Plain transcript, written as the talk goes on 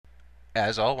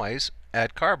As always,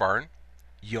 at Car Barn,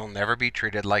 you'll never be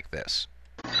treated like this.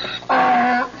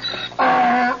 Hi,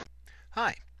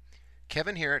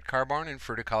 Kevin here at Car Barn in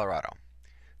Fruita, Colorado.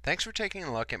 Thanks for taking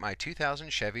a look at my 2000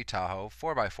 Chevy Tahoe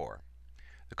 4x4.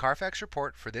 The Carfax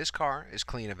report for this car is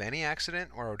clean of any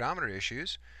accident or odometer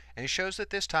issues and shows that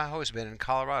this Tahoe has been in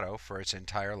Colorado for its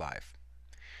entire life.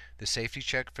 The safety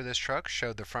check for this truck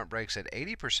showed the front brakes at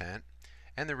 80%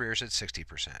 and the rears at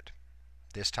 60%.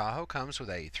 This Tahoe comes with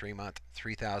a 3-month,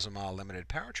 3,000-mile limited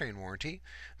powertrain warranty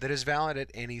that is valid at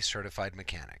any certified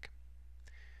mechanic.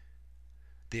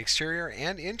 The exterior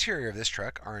and interior of this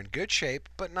truck are in good shape,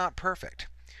 but not perfect.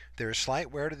 There is slight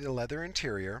wear to the leather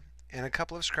interior and a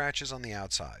couple of scratches on the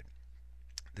outside.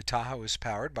 The Tahoe is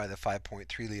powered by the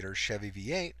 5.3-liter Chevy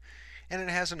V8, and it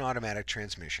has an automatic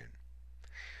transmission.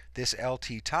 This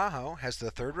LT Tahoe has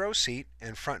the third row seat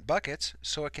and front buckets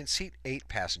so it can seat 8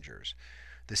 passengers.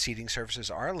 The seating surfaces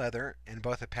are leather, and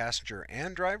both the passenger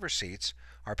and driver seats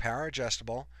are power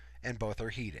adjustable, and both are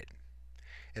heated.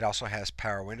 It also has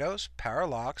power windows, power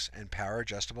locks, and power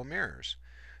adjustable mirrors.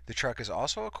 The truck is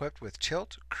also equipped with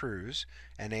tilt, cruise,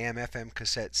 and AM/FM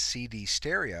cassette CD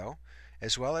stereo,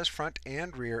 as well as front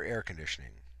and rear air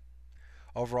conditioning.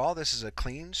 Overall, this is a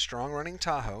clean, strong-running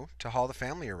Tahoe to haul the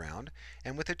family around,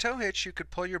 and with a tow hitch you could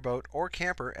pull your boat or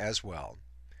camper as well.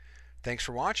 Thanks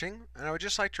for watching, and I would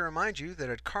just like to remind you that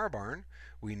at Car Barn,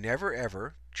 we never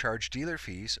ever charge dealer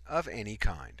fees of any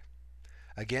kind.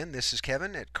 Again, this is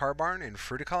Kevin at Car Barn in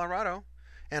Fruita, Colorado,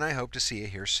 and I hope to see you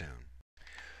here soon.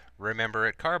 Remember,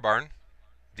 at Car Barn,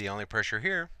 the only pressure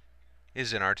here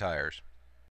is in our tires.